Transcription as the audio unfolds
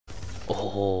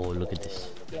Oh, look at this.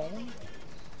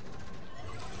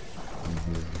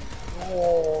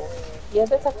 Oh, yeah,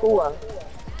 that's a cool one.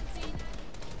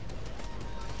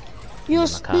 You're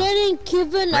splitting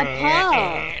Kevin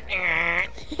apart.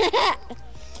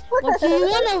 What do you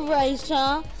wanna race,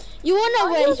 huh? You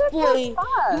wanna race, boy? You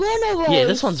wanna race? Yeah,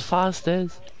 this one's fast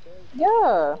as.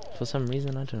 Yeah. For some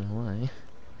reason, I don't know why.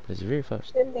 But it's very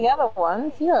fast. Then the other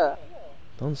ones, yeah.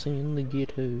 Dancing in the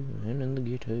ghetto, and in the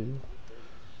ghetto.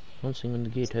 Dancing in the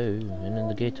ghetto, and in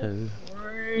the ghetto.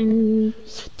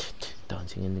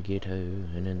 Dancing in the ghetto,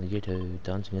 and in the ghetto.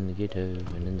 Dancing in the ghetto,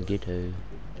 and in the ghetto.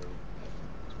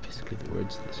 It's basically the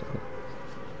words of the song.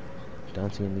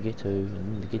 Dancing in the ghetto,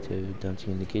 and in the ghetto.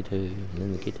 Dancing in the ghetto, and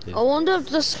in the ghetto. I wonder if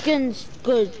the skin's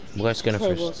good. We'll go skinner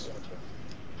first.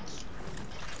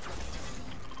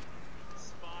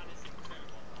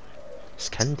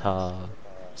 Skenta.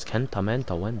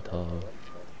 Skentamenta wenta.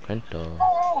 Krenta.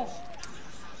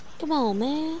 Come on,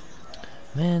 man.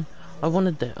 Man, I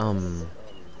wanted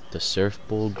the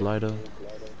surfboard glider.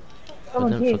 But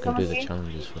didn't fucking do the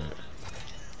challenges for it.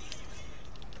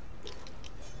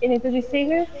 And did you see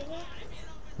her?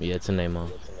 Yeah, it's a Neymar.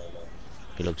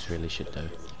 He looks really shit though.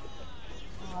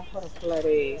 Oh, what a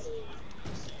bloody.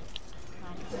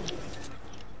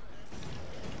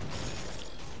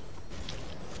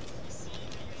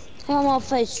 Come on,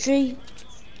 face tree.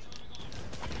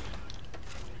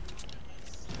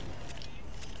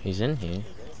 He's in here.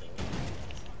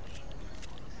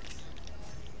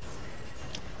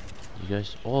 You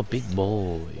guys, oh, big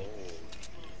boy.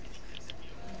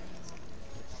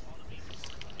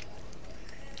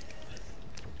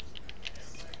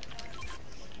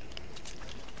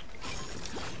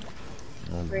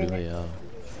 Oh, blue, yeah.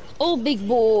 Oh, big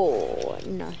boy.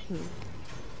 Nothing.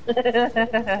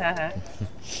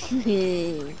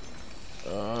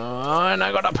 And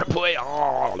I got a purple.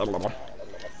 Oh,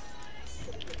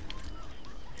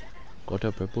 got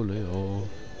a purple. Oh.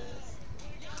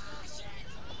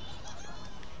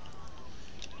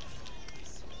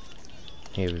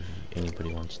 Here, if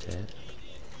anybody wants that.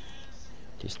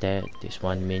 There's that. There's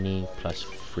 1 mini plus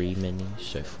 3 minis,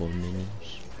 so 4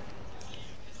 minis.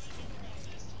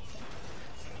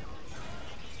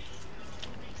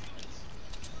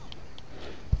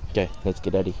 Okay, let's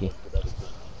get out of here.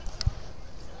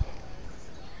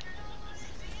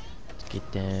 Let's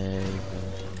get down.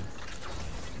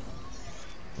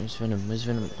 Where's Venom? Where's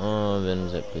Venom? Oh,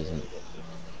 Venom's at prison.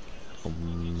 Oh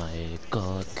my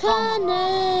god.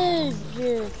 Carnage!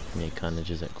 Yeah,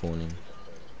 Carnage is at corning.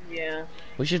 Yeah.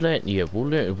 We should land. Yeah, we'll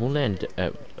land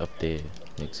up there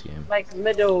next game. Like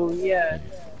middle, yeah.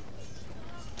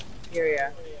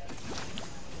 Area.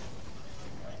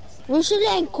 We should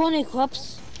land corner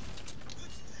crops.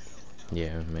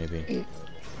 Yeah, maybe.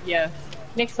 Yeah.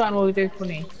 Next one we'll do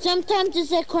funny. Sometimes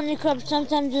it's at corner crops,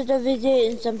 sometimes it's over there,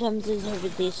 and sometimes it's over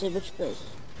there. So which place?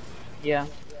 Yeah.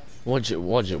 Watch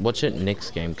it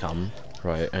next game come,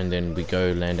 right, and then we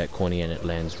go land at corny and it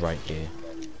lands right there.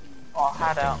 Oh,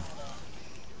 hard out.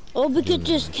 Or we could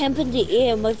just camp in the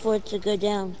air and wait for it to go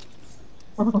down.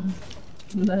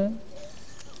 No.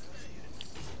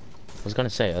 I was gonna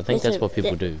say, I think that's what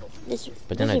people do.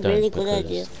 But then I don't, really because good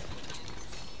idea.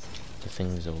 the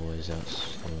thing's always out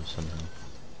somehow.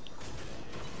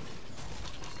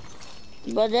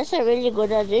 But that's a really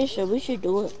good idea, so we should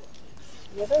do it.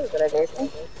 Yeah, that's a good idea.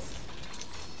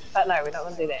 But no, we're not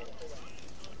gonna do that.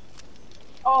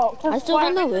 Oh, I still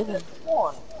don't know where.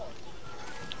 Well,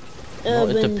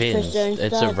 it depends.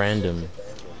 It's a random.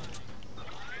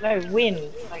 No, win.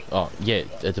 Like, Oh, yeah,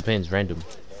 it depends, random.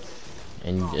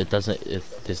 And it doesn't,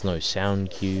 there's no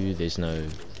sound cue, there's no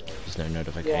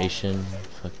notification.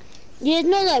 Fuck. Yeah, it's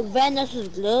not like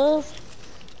Vanessa's love.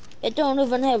 It don't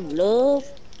even have love.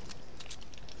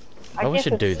 I we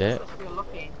should do that. You're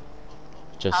looking.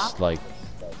 Just like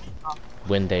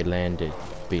when they landed,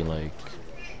 be like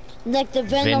Like the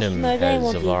Venom has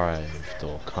emoji. arrived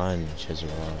or Carnage has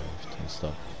arrived and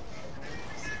stuff.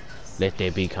 Let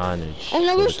there be carnage. And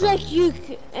I wish like you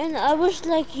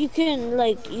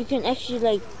can actually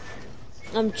like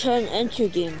turn into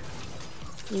them.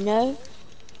 You know?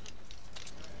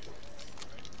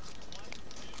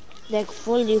 Like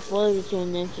fully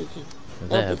turn into them. If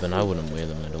that happened, I wouldn't wear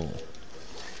them at all.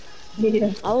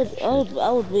 Yeah. I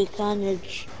would wear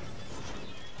Carnage.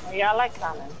 Oh, yeah, I like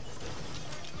Carnage.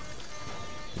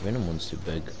 The Venom one's too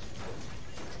big.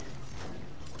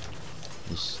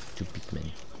 He's too big,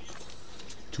 man.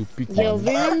 Too big, Yeah, man.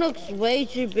 Venom looks way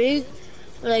too big.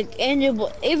 Like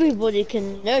everybody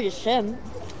can notice him.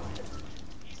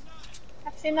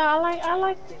 Actually, no, I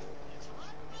like it.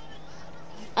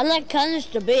 I like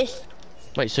Carnage the best.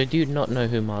 Wait, so do you not know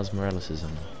who Miles Morales is?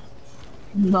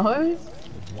 No,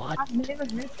 What? I've never heard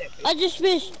that. I just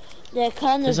wish they're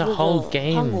kind There's of a with whole a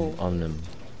game hunger. on them.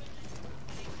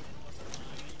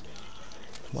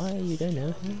 Why you don't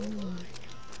know?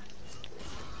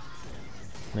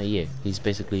 No, yeah, he's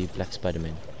basically Black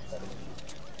Spider-Man.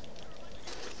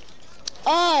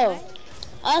 Oh,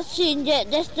 I've seen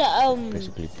that. That's the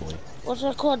Basically boy. what's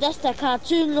it called? That's the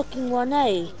cartoon looking one,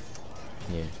 eh?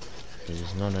 Yeah. This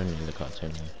is not only the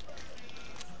cartoon one.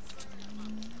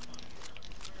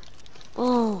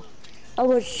 Oh, I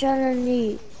was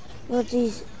suddenly what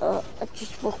these I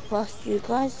just walked past you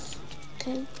guys.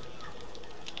 Okay.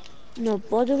 Not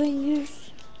bothering you.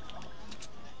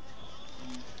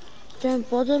 Don't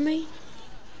bother me.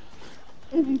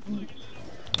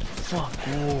 Fuck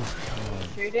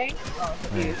off. Shooting? Oh,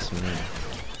 it's you. That's me.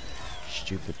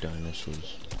 Stupid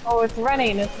dinosaurs. Oh, it's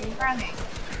running. It's running.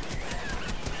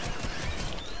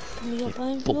 Give me your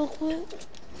bones real quick.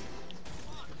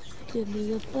 Give me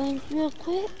your bones real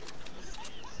quick.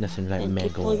 Nothing like And mega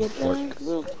for your fork. bones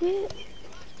real quick.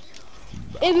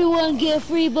 Everyone get a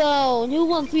free bone. Who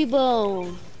want free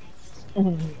bone?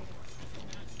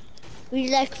 We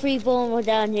like free bone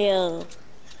down here.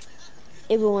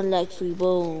 Everyone likes free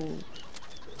bone.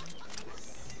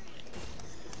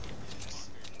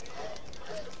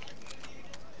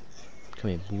 Come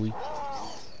here, boy.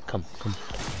 Come.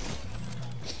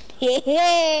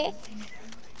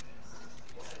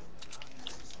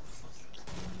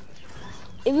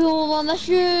 Everyone want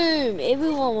mushroom.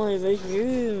 Everyone wants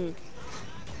mushroom.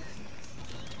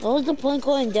 What was the point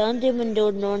going down there when there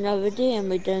was no gravity and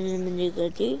we done in the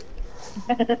gravity?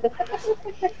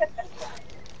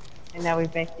 And now we're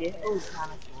back here. Oh,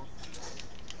 dinosaurs.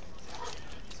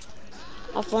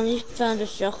 I finally found a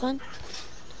shotgun.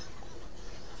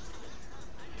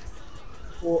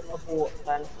 Abort,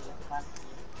 dinosaurs.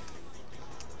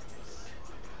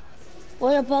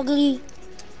 What up, ugly?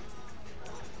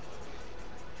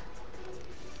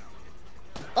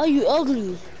 Are you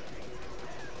ugly?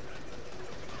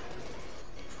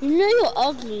 You know you're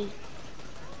ugly.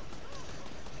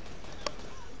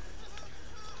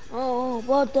 Oh,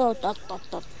 what the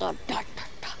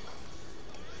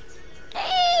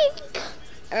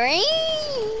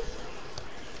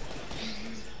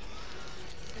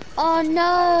Oh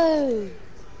no!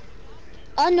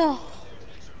 Oh no!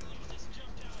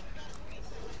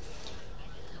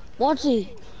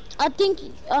 Monty, I think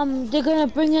they're gonna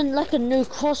bring in like a new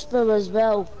crossbow as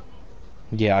well.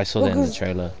 Yeah, I saw that in the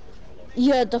trailer.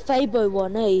 Yeah, the Fabo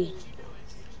one, eh?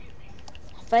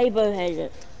 Fabo had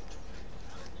it.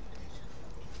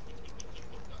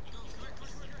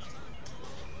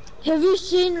 Have you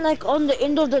seen like on the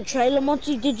end of the trailer,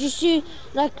 Monty? Did you see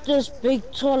like this big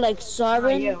tall like siren?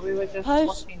 Oh yeah, we were just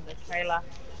post? watching the trailer.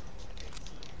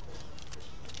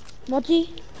 Monty?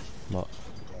 What?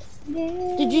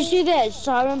 Did you see that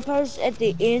siren post at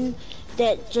the end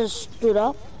that just stood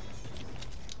up?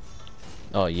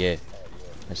 Oh yeah,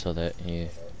 I saw that. Yeah.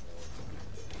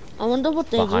 I wonder what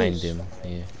that Behind is. him.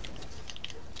 Yeah.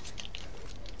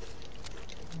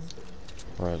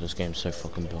 Bro, this game's so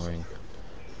fucking boring.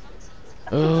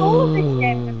 All of these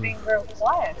games have been real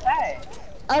quiet, hey?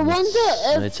 I wonder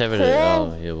if Let's have it.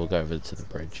 Oh yeah, we'll go over to the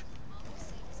bridge.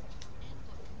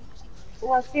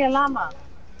 Oh, I see a llama.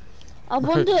 I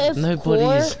wonder if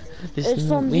Nobody's. is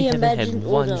from we the haven't had Imagined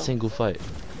one Order. single fight.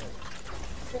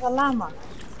 There's a llama.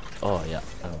 Oh yeah,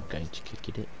 I'm going to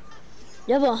kick it.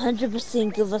 You will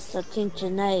 100% give us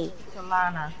attention, eh? It's a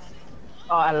llama.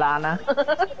 Oh, a llama.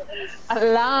 A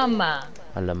llama.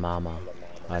 A la mama.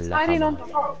 A la Hiding on mama.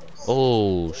 the rock.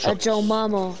 Oh, A shot. Joe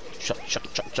Mama. Shot.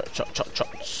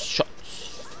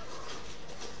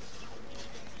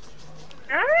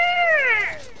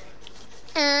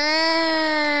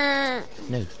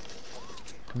 No.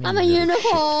 Come I'm here, a you little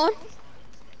unicorn.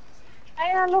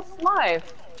 Hey, I look live.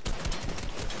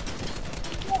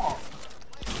 What?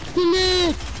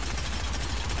 Delete.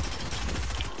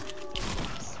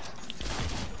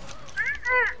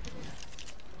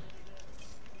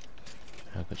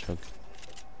 shit. Chug.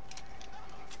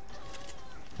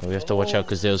 Oh, we have to watch out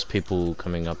because there's people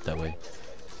coming up that way.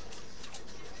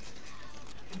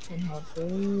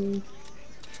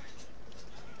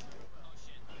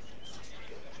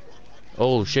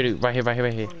 Oh shit! Right here. Oh,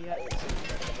 yeah.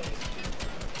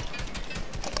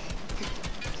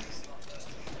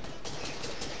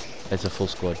 It's a full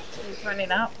squad. He's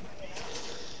running up.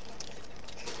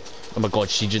 Oh my god!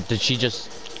 Did she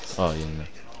just? Oh yeah, no.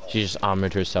 She just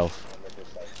armored herself.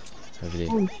 Over there.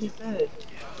 Oh, she's dead.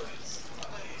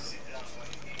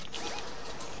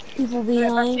 People She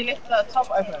behind. left the top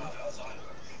open.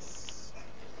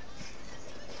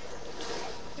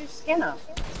 Who's Skinner?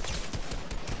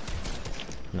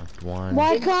 Knocked one.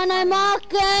 Why can't I mark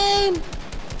game?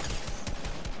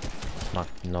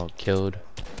 Knock, killed.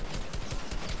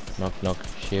 Knock,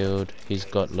 shield. He's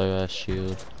got low ass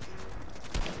shield.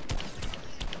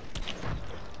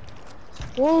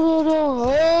 What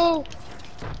the hell?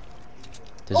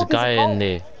 There's a guy in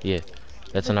there. Yeah,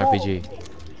 that's an RPG.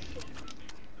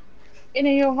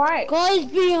 You're right. Guys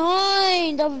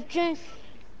behind! I've changed.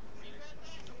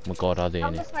 Oh my god, are they in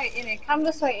Come it? this way, Innie. Come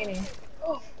this way, Innie.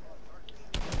 Oh,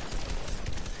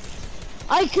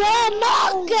 I can't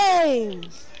mark game!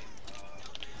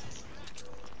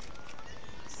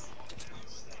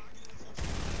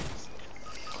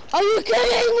 Are you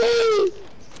kidding me?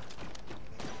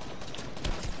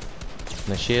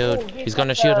 The shield. He's got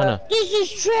no shield on her. This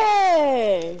is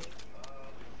trash!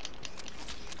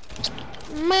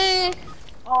 Man.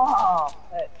 oh,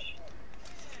 bitch.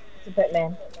 It's a bit,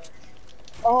 man.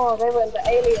 Oh, they were the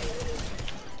alien.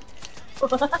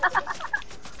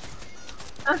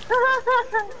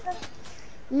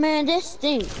 Man, that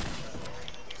stinks.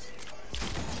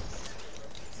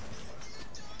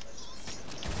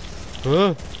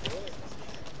 Huh?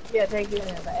 Yeah, take you in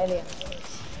the alien.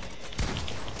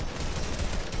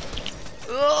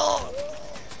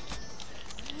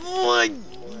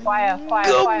 Fire, fire,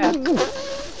 fire.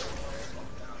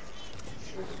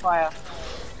 Fire.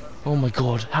 Oh my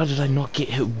god, how did I not get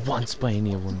hit once by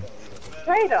any of them?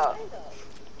 Straight up.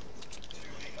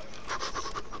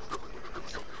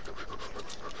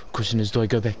 Question is, do I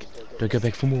go back? Do I go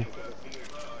back for more?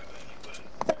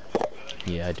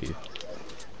 Yeah, I do.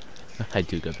 I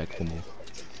do go back for more.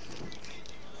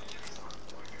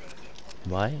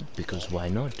 Why? Because why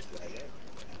not?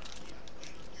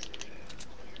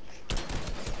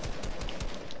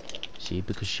 See,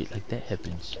 because shit like that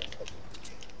happens.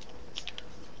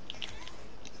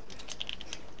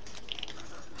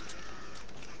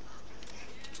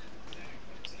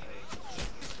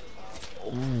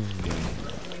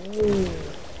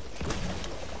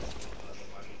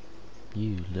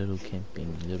 You little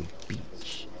camping little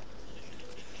bitch.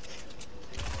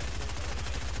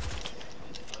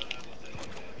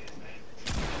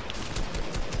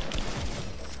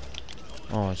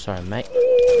 Oh, sorry, mate.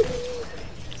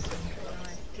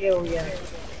 Kill you.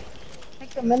 Take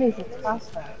the minis, it's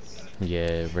faster. Yeah,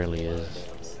 it really is.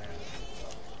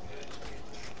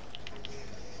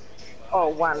 Oh,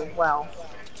 one. Well,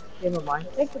 never mind.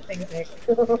 Take the thing back.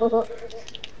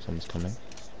 Someone's coming.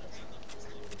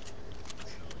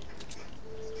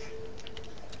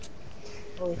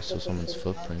 Oh, I saw someone's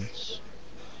footprints.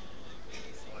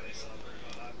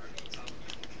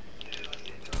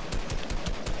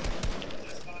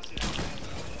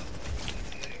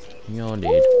 You're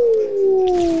dead.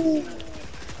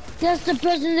 That's the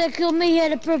person that killed me. He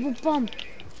had a purple pump.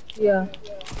 Yeah.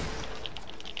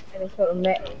 And it's got a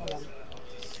map on him.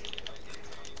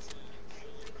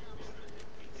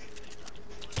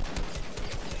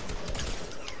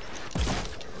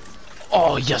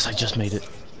 Oh yes, I just made it.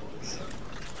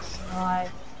 Nice.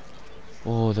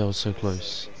 Oh, that was so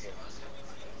close.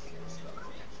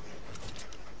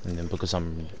 And then because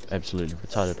I'm absolutely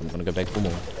retarded, I'm gonna go back for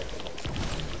more.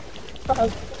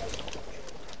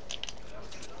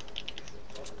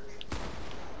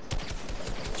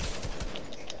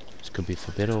 This could be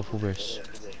for better or for worse.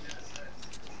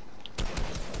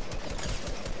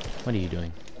 What are you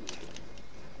doing?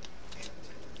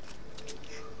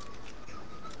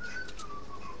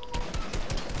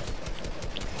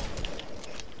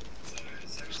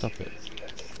 Stop it.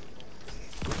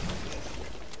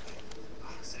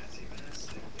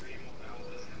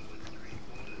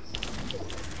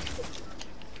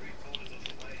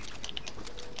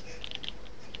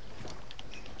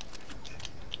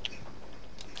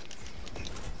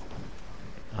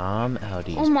 I'm out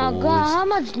these Oh my boys. god, how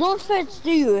much launch pads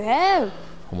do you have?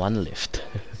 One left.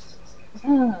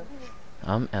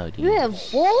 I'm out You have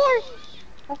 4?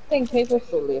 I think people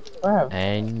still left, bro.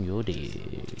 And you're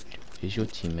dead. Here's your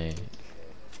teammate.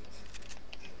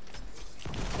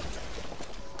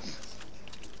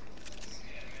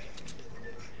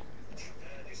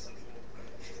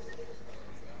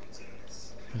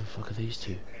 Who the fuck are these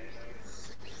two?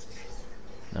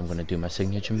 I'm gonna do my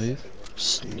signature move.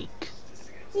 Sneak.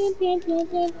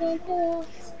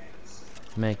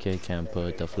 Make it can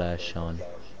put the flash on.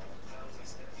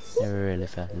 Never really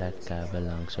felt like I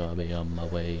belong, so I'll be on my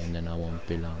way and then I won't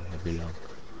belong. I belong.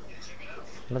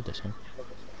 I love this song.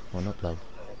 Well, not love.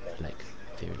 Like,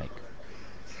 very like.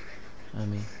 I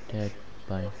mean, dead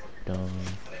by dawn.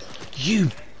 You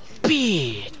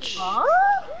bitch! Huh?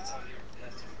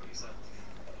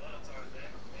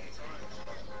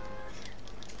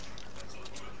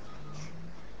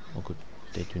 Oh, good.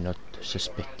 Dead. Do not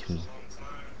suspect me.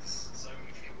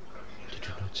 Do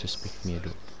not suspect me at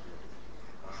all.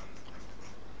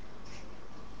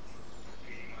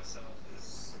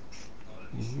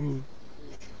 Ooh.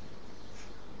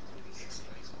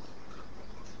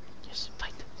 Yes,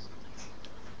 fight.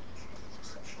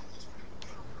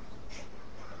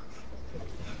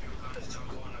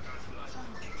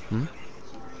 Hmm?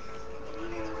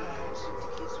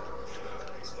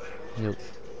 Nope.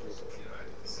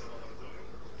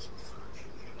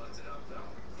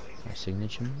 My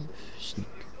signature move? Sneak.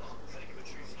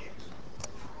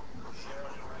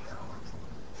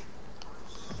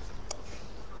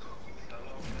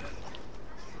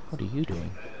 What are you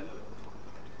doing?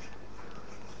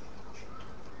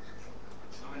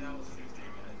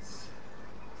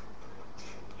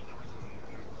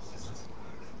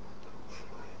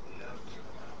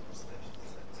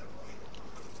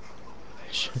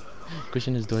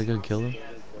 Question is, do I go kill him?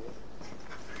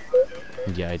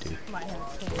 Yeah, I do. Might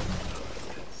have to.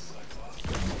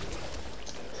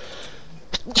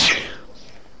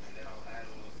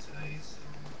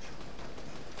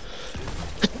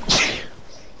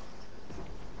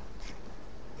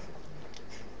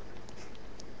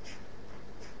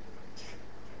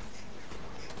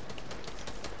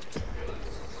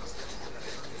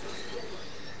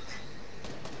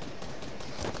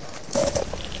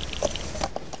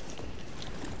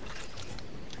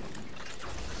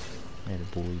 Hey, the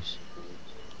boys.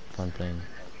 Fun playing.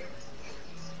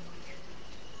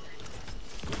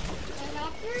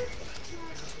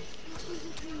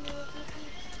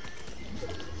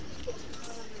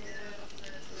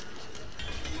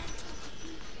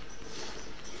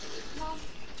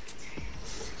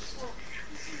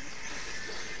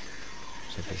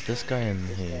 So there's this guy in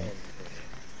here,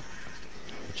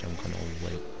 which I'm gonna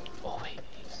wait. Oh wait.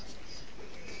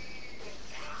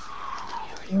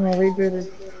 No,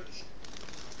 rebooted.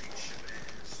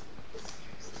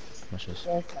 Watch this.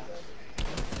 Yes,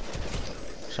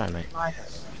 Sorry, mate.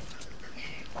 nice.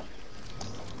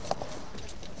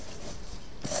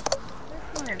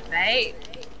 Come on, mate.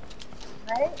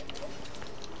 Mate?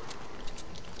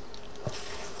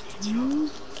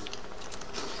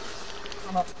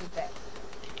 I'm not too bad.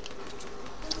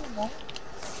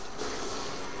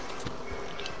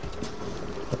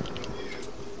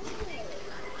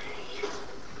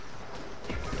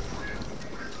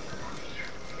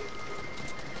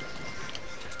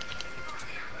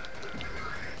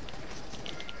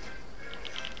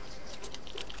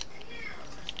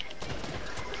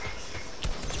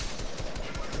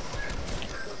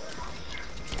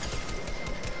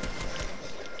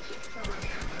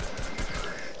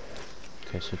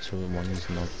 Okay, so one is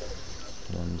not,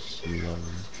 one's low.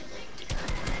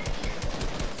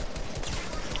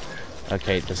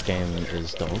 Okay, this game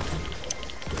is dog.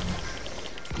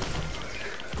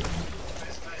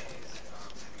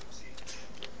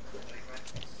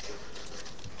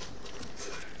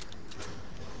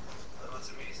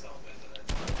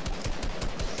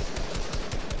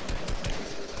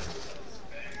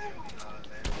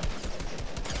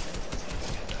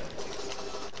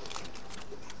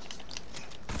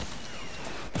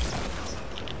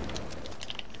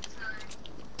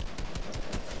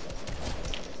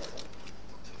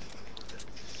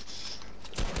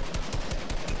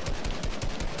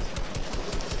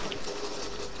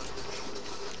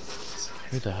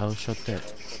 Who the hell shot that?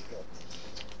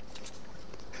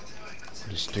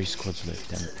 There's 3 squads left,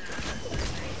 damn it.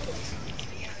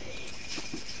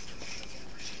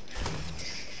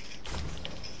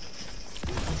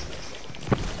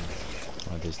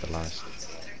 Oh, there's the last.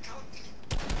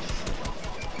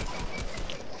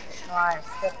 Nice,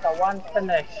 just a one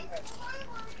finish.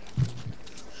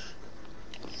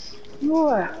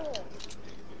 Yeah.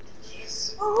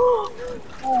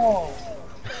 Oh.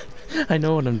 I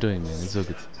know what I'm doing, man. It's so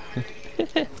good.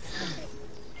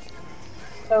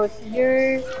 So it's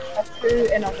you, a 2,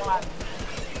 and a 1.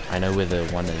 I know where the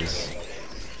 1 is.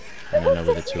 I don't know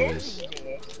where the 2 is.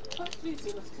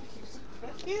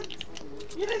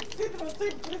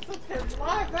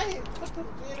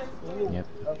 Yep.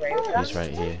 He's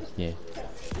right here. Yeah.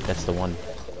 That's the 1.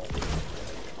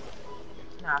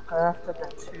 Nah, go after the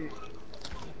 2.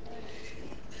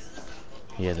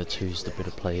 Yeah, the 2's the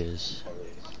better players.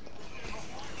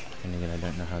 And again, I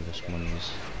don't know how this one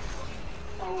is.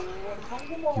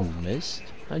 You missed?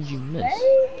 How'd you miss?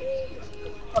 Hey.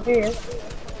 Oh, here he is.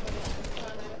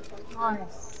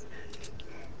 Nice.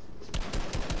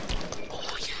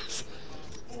 Oh, yes!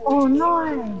 Oh,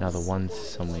 nice. Now the 1's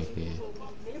somewhere here.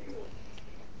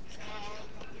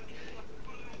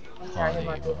 Yeah, Oh, he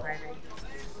might be there you go. hiding.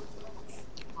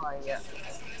 Oh, yeah.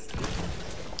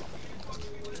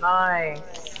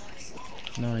 Nice.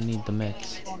 No, I need the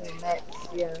meds. On the mats,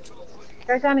 yeah.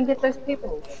 Go down and get those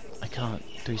people. I can't.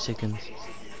 3 seconds.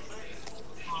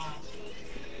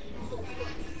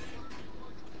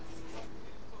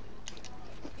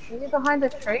 Is he behind the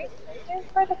tree? Yeah,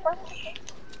 by the front.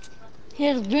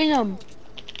 Here's Venom.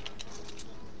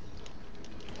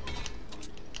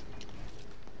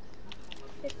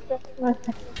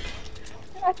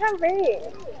 I can't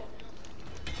read.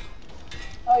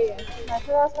 Oh yeah, no,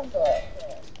 who else can do it?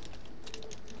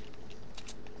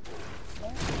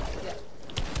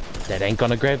 That ain't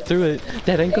gonna grab through it.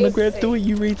 That ain't gonna grab through it,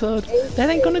 you retard. That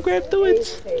ain't gonna grab through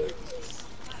it.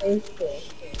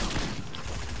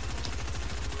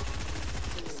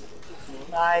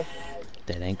 Nice.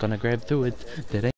 That ain't gonna grab through it. That ain't